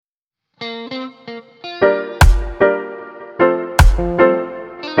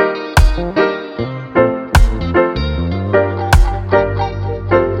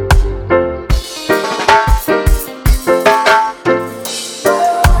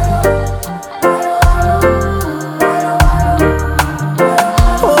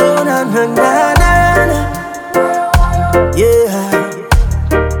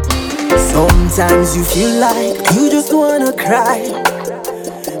Sometimes you feel like you just wanna cry,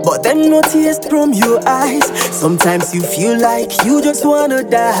 but then no tears from your eyes. Sometimes you feel like you just wanna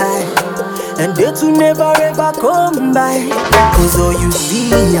die, and they will never ever come by. Cause all you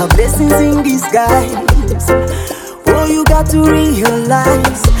see are blessings in disguise. Oh, you got to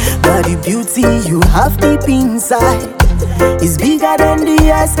realize that the beauty you have deep inside is bigger than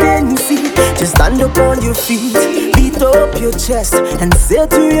the eyes can see. Just stand up on your feet, beat up your chest, and say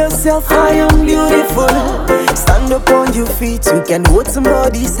to yourself, I am beautiful. Stand up on your feet, you can hold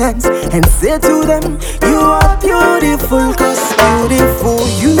somebody's hands and say to them, you are beautiful. Cause beautiful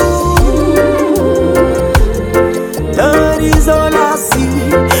you, that is all I see.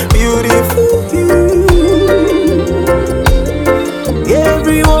 Beautiful you,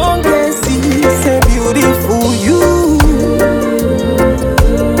 everyone can see. Say beautiful you,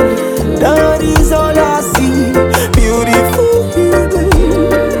 that is all I see. Beautiful you,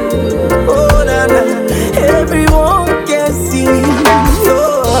 oh na na, everyone can see.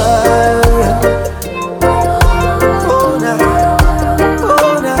 Oh na,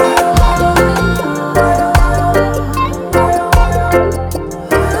 oh na.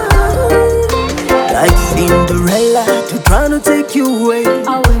 Like Cinderella, they're trying to take you away.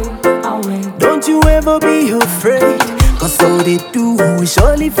 Don't you ever be afraid, cause all they do is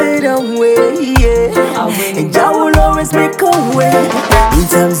surely fade away, yeah. And Jah will always make a way. In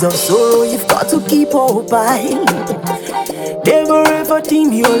times of sorrow, you've got to keep hope high. Never ever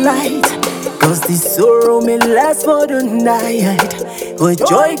dim your light, cause this sorrow may last for the night, but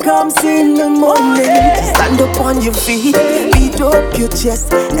joy comes in the morning. Stand up on your feet, beat up your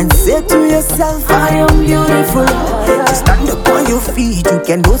chest, and say to yourself, I am beautiful. Just stand up on your feet, you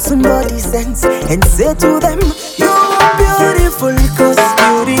can hold somebody's hands and say to them, you are beautiful. Cause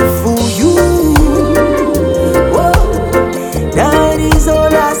beautiful you, whoa, that is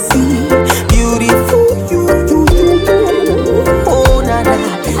all I see. Beautiful you, oh na na,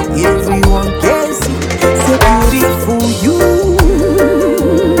 everyone can see. Say beautiful you,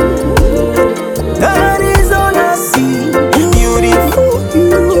 that is all I see. Beautiful you,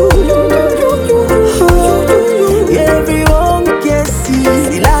 everyone can see.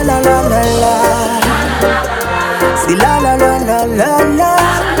 Say la la la la la, say la la la la la la,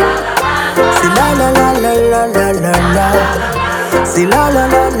 say la la la la la la la la, say la la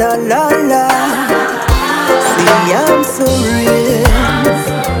la la la la. Say I'm sorry,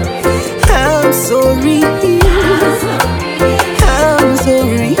 I'm sorry, I'm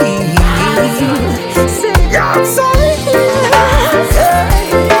sorry. Say I'm sorry.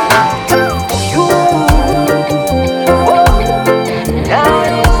 You, oh,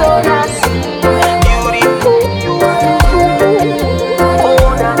 that is all I see. Beautiful you, oh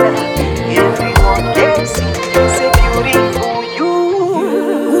na na, everyone can see. Say beautiful you,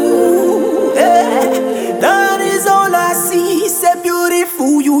 eh, that is all I see. Say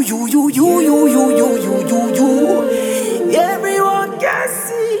beautiful you, you. Every